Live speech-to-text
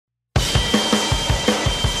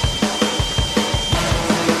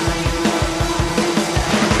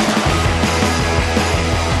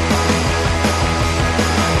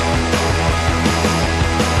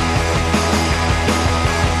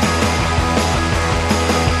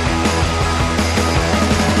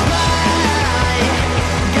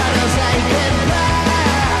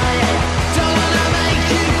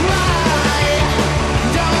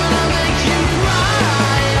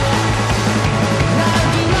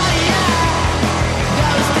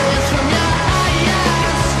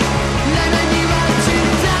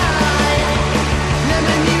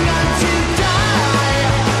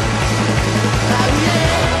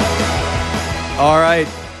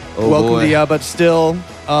welcome boy. to Ya, but still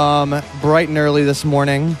bright and early this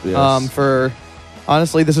morning. Yes. For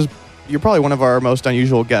honestly, you're probably one of our most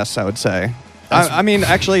unusual guests, I would say. I mean,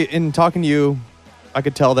 actually, in talking to you, I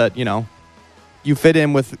could tell that you fit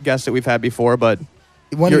in with guests that we've had before, but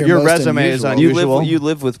your resume is unusual. You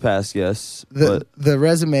live with past guests. The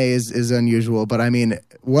resume is unusual, but I mean,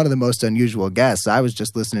 one of the most unusual guests. I was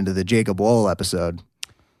just listening to the Jacob Wohl episode.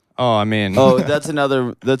 Oh, I mean, that's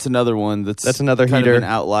another one. That's another kind heater. of an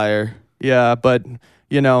outlier. Yeah, but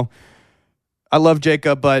I love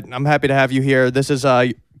Jacob, but I'm happy to have you here. This is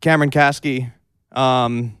Cameron Caskey.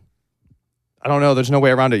 I don't know. There's no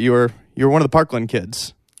way around it. You were one of the Parkland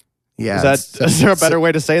kids. Yeah. Is there a better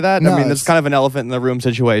way to say that? No, I mean, it's kind of an elephant in the room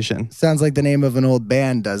situation. Sounds like the name of an old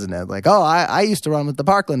band, doesn't it? Like, I used to run with the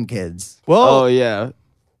Parkland kids. Well, Oh yeah.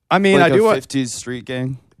 I mean, Like I do. a 50s street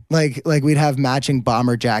gang. Like we'd have matching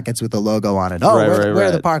bomber jackets with the logo on it. Oh, Right, where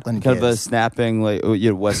are the right. Parkland Kind kids? of a snapping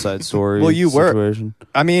West Side Story. Well, you were. situation.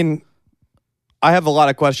 I mean, I have a lot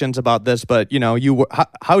of questions about this, but you were.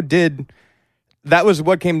 How did that was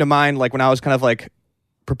what came to mind? Like when I was kind of like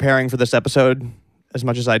preparing for this episode, as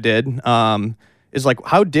much as I did, is like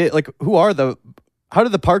how did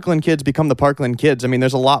the Parkland kids become the Parkland kids? I mean,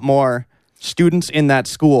 there's a lot more students in that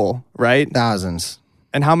school, right? Thousands.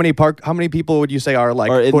 And how many people would you say are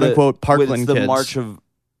like Or in quote the- unquote Parkland it's the kids?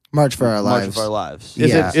 March for Our March Lives. of Our Lives.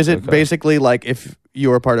 Yeah. Is it Okay. basically like if you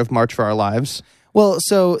were part of March for Our Lives? Well,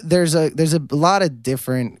 so there's a lot of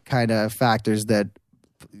different kind of factors that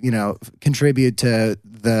contribute to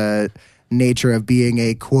the nature of being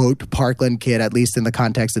a quote Parkland kid, at least in the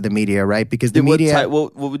context of the media, right? Because the media,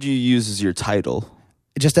 What would you use as your title?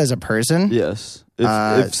 just as a person, Yes.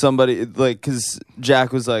 If somebody because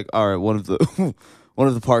Jack was like, all right, one of the one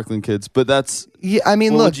of the Parkland kids, but that's yeah. I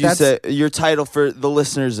mean, what look, would you say your title for the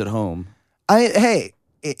listeners at home?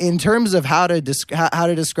 In terms of how to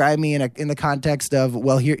describe me in the context of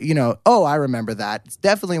here, I remember that. It's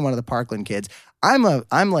definitely one of the Parkland kids.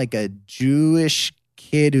 I'm like a Jewish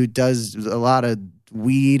kid who does a lot of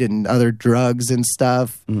weed and other drugs and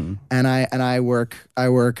stuff. Mm-hmm. And I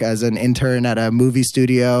work as an intern at a movie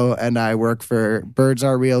studio, and I work for Birds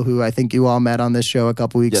Are Real, who I think you all met on this show a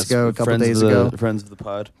couple weeks ago, a couple days ago. Friends of the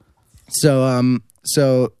pod.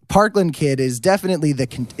 So Parkland kid is definitely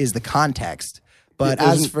the context. But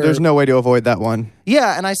there's no way to avoid that one.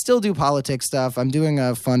 Yeah, and I still do politics stuff. I'm doing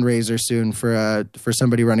a fundraiser soon for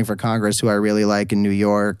somebody running for Congress who I really like in New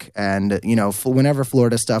York. And, whenever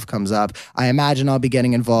Florida stuff comes up, I imagine I'll be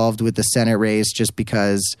getting involved with the Senate race just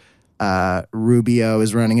because Rubio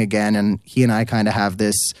is running again. And he and I kind of have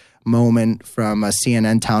this moment from a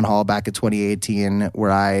CNN town hall back in 2018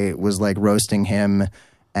 where I was like roasting him,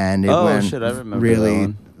 and it went I remember really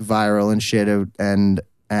that one. viral and shit.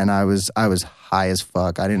 And I was high as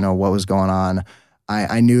fuck. I didn't know what was going on.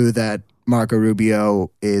 I knew that Marco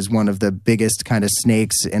Rubio is one of the biggest kind of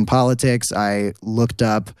snakes in politics. I looked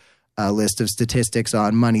up a list of statistics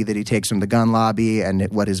on money that he takes from the gun lobby and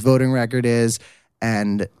what his voting record is.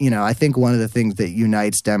 And, I think one of the things that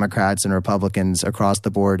unites Democrats and Republicans across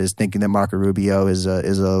the board is thinking that Marco Rubio is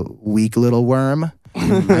a weak little worm.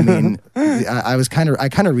 I mean, I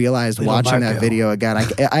kind of realized watching that video again.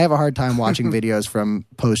 I have a hard time watching videos from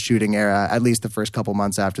post-shooting era, at least the first couple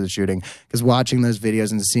months after the shooting, because watching those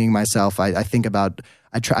videos and seeing myself, I think about,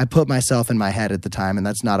 I put myself in my head at the time, and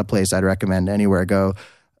that's not a place I'd recommend anywhere go.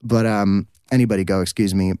 But anybody go,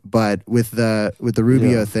 excuse me. But with the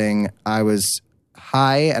Rubio thing, I was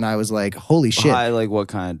high, and I was like, holy shit. High, like what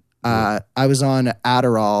kind? I was on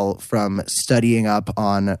Adderall from studying up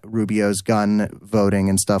on Rubio's gun voting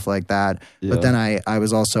and stuff like that. Yeah. But then I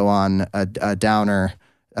was also on a downer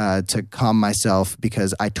to calm myself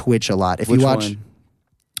because I twitch a lot. If Which you watch,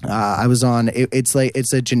 one? I was on. It's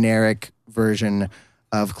a generic version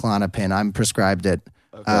of Klonopin. I'm prescribed it.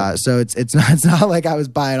 Okay. So it's not like I was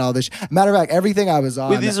buying all this. Matter of fact, everything I was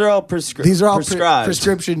on. Wait, these are all prescribed.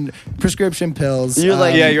 prescription pills. You're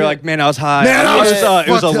like- You're like, man, I was high. Man, I was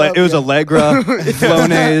it was Allegra,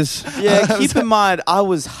 Flonase. Yeah, keep in mind, I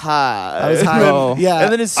was high. I was high. Bro. Yeah.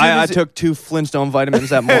 And then as soon I as took 2 Flintstone vitamins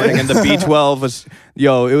that morning, and the B12 was, it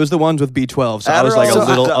was the ones with B12, so I was like a Adderall is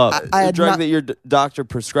little the- up. I the had drug not- that your doctor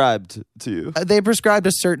prescribed to you. They prescribed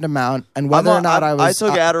a certain amount, and whether or not I was. I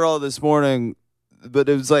took Adderall this morning, but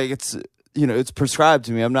it was like it's prescribed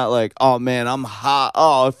to me. I'm not like, oh man, I'm high.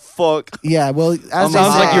 Oh fuck. Yeah, well, as Sounds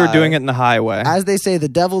like you were high. doing it in the highway. as they say, the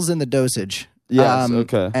devil's in the dosage. Yes.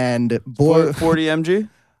 Okay. And boy, 40 mg.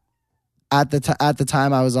 at the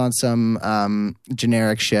time, I was on some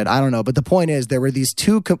generic shit. I don't know, but the point is, there were these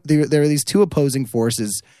two opposing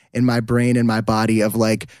forces in my brain and my body of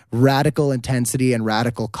like radical intensity and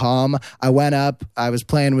radical calm. I went up, I was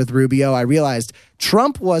playing with Rubio. I realized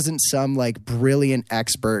Trump wasn't some like brilliant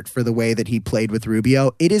expert for the way that he played with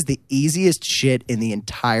Rubio. It is the easiest shit in the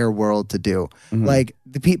entire world to do. Like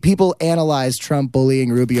the people analyze Trump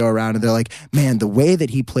bullying Rubio around and they're like, man, the way that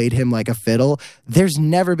he played him like a fiddle, there's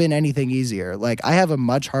never been anything easier. Like I have a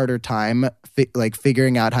much harder time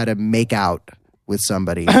figuring out how to make out with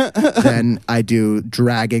somebody than I do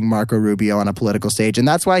dragging Marco Rubio on a political stage. And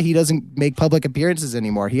that's why he doesn't make public appearances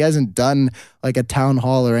anymore. He hasn't done like a town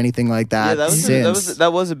hall or anything like that since.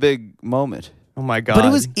 That was a big moment. Oh my God. But it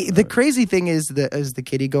was the crazy thing is the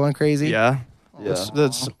kitty going crazy. Yeah.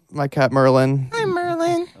 That's my cat Merlin. Hi,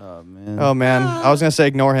 Merlin. Oh man. I was gonna say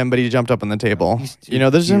ignore him, but he jumped up on the table. This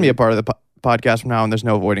is gonna be a part of the podcast from now, and there's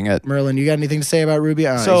no avoiding it. Merlin, you got anything to say about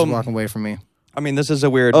Rubio? So, he's walking away from me. I mean, this is a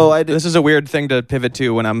weird. This is a weird thing to pivot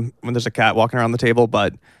to when there's a cat walking around the table,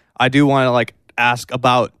 but I do want to like ask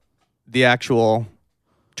about the actual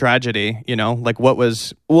tragedy. Like what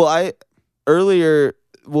was. Well, I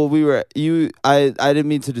didn't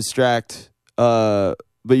mean to distract.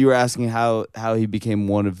 But you were asking how he became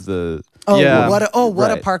one of the. Oh, yeah.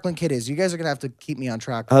 What a Parkland kid is. You guys are gonna have to keep me on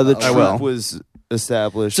track. How the troop was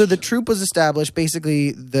established. So the troop was established.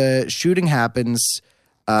 Basically, the shooting happens.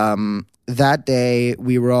 That day,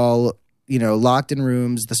 we were all, locked in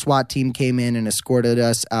rooms. The SWAT team came in and escorted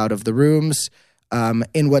us out of the rooms.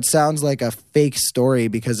 In what sounds like a fake story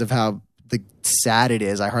because of how sad it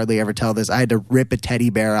is. I hardly ever tell this. I had to rip a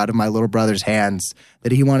teddy bear out of my little brother's hands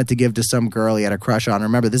that he wanted to give to some girl he had a crush on.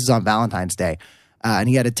 Remember, this is on Valentine's Day. And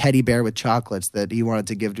he had a teddy bear with chocolates that he wanted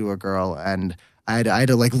to give to a girl. And I had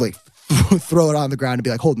to like throw it on the ground and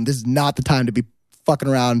be like, Holden, this is not the time to be fucking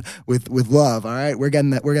around with love. All right, we're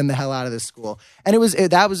getting the hell out of this school. And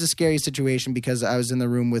that was a scary situation because I was in the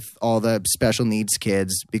room with all the special needs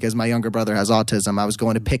kids because my younger brother has autism. I was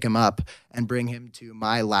going to pick him up and bring him to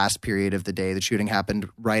my last period of the day. The shooting happened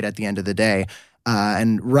right at the end of the day,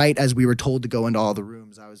 and right as we were told to go into all the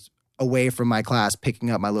rooms, I was away from my class picking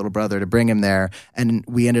up my little brother to bring him there, and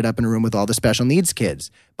we ended up in a room with all the special needs kids.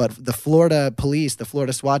 But the Florida police, the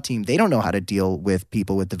Florida SWAT team, they don't know how to deal with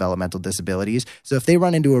people with developmental disabilities. So if they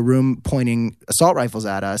run into a room pointing assault rifles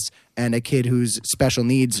at us and a kid whose special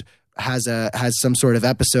needs has some sort of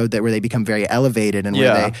episode where they become very elevated and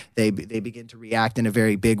where they begin to react in a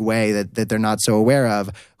very big way that they're not so aware of,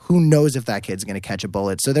 who knows if that kid's going to catch a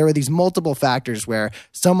bullet. So there were these multiple factors where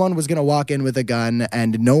someone was going to walk in with a gun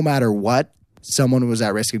and no matter what, someone was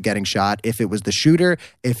at risk of getting shot. If it was the shooter,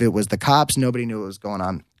 if it was the cops, nobody knew what was going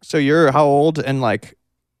on. So you're how old? And like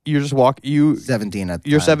you just 17 at the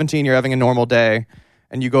You're time. 17, you're having a normal day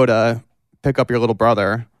and you go to pick up your little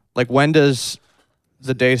brother. Like when does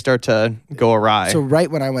the day start to go awry? So right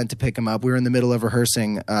when I went to pick him up, we were in the middle of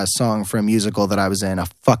rehearsing a song for a musical that I was in, a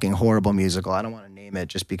fucking horrible musical. I don't want to name it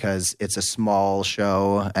just because it's a small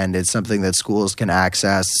show and it's something that schools can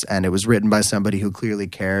access, and it was written by somebody who clearly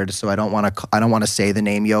cared. So I don't want to say the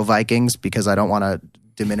name Yo Vikings because I don't want to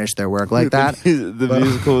diminish their work like that. The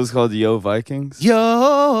musical was called Yo Vikings.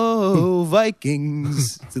 Yo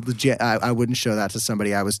Vikings. It's legit. I wouldn't show that to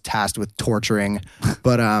somebody I was tasked with torturing.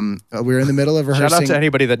 But we were in the middle of rehearsing. Shout out to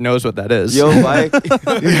anybody that knows what that is. Yo Vikings.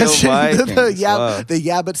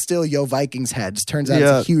 But still Yo Vikings heads. Turns out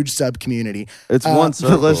it's a huge sub community. It's one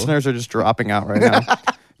circle. The listeners are just dropping out right now.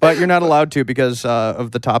 But you're not allowed to because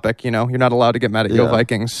of the topic, You're not allowed to get mad at Yo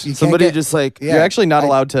Vikings. Somebody just like... You're actually not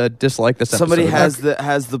alled to dislike this episode. Somebody has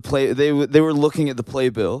the play... They were looking at the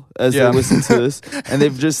playbill as they listened to this, and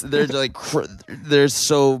they're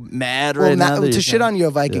so mad right now. To shit on Yo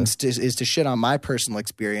Vikings is to shit on my personal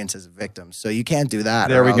experience as a victim. So you can't do that.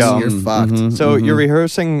 There we go. You're fucked. So you're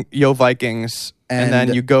rehearsing Yo Vikings, and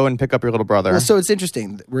then you go and pick up your little brother. Well, so it's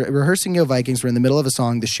interesting. We're rehearsing Yo Vikings. We're in the middle of a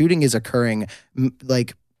song. The shooting is occurring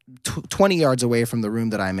 20 yards away from the room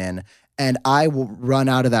that I'm in, and I will run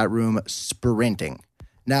out of that room sprinting.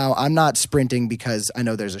 Now, I'm not sprinting because I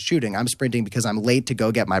know there's a shooting. I'm sprinting because I'm late to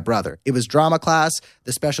go get my brother. It was drama class.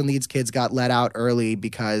 The special needs kids got let out early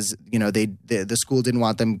because, the school didn't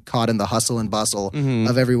want them caught in the hustle and bustle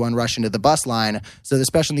of everyone rushing to the bus line. So the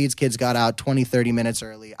special needs kids got out 20, 30 minutes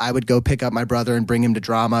early. I would go pick up my brother and bring him to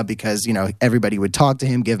drama because, everybody would talk to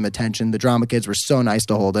him, give him attention. The drama kids were so nice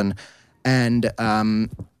to Holden. And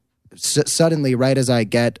suddenly, right as I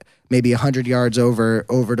get maybe 100 yards over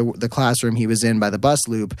to the classroom he was in by the bus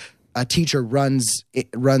loop, a teacher runs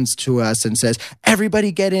to us and says,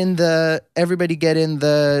 everybody get in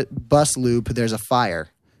the bus loop, there's a fire.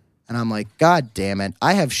 And I'm like, God damn it,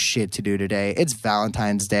 I have shit to do today. It's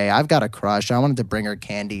Valentine's Day. I've got a crush. I wanted to bring her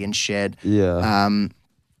candy and shit. Yeah.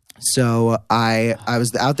 So I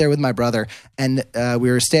was out there with my brother, and we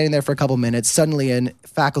were standing there for a couple minutes. Suddenly, a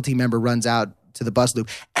faculty member runs out to the bus loop.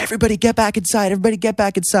 Everybody get back inside. Everybody get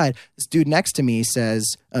back inside. This dude next to me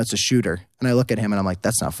says, oh, it's a shooter. And I look at him and I'm like,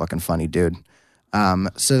 that's not fucking funny, dude.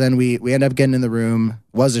 So then we end up getting in the room.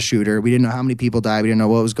 Was a shooter. We didn't know how many people died. We didn't know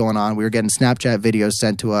what was going on. We were getting Snapchat videos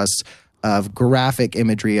sent to us of graphic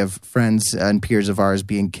imagery of friends and peers of ours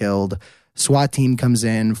being killed. SWAT team comes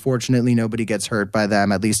in. Fortunately, nobody gets hurt by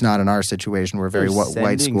them, at least not in our situation. We're a very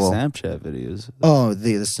white school. Snapchat videos. Oh,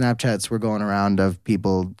 the Snapchats were going around of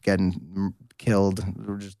people getting killed.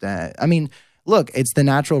 We're just, I mean, look, it's the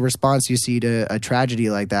natural response you see to a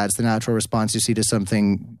tragedy like that. It's the natural response you see to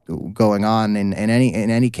something going on in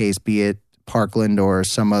any case, be it Parkland or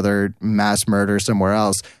some other mass murder somewhere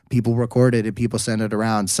else. People record it and people send it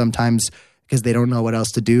around. Sometimes because they don't know what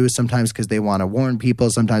else to do. Sometimes because they want to warn people.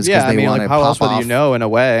 Sometimes because they want to how pop else would off. you know? In a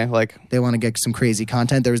way, like they want to get some crazy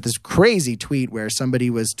content. There was this crazy tweet where somebody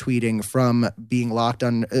was tweeting from being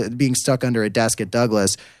stuck under a desk at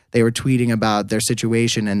Douglas. They were tweeting about their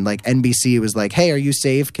situation, and like NBC was like, "Hey, are you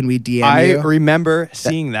safe? Can we DM you?" I remember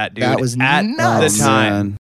seeing that, dude. That was at nuts. the time.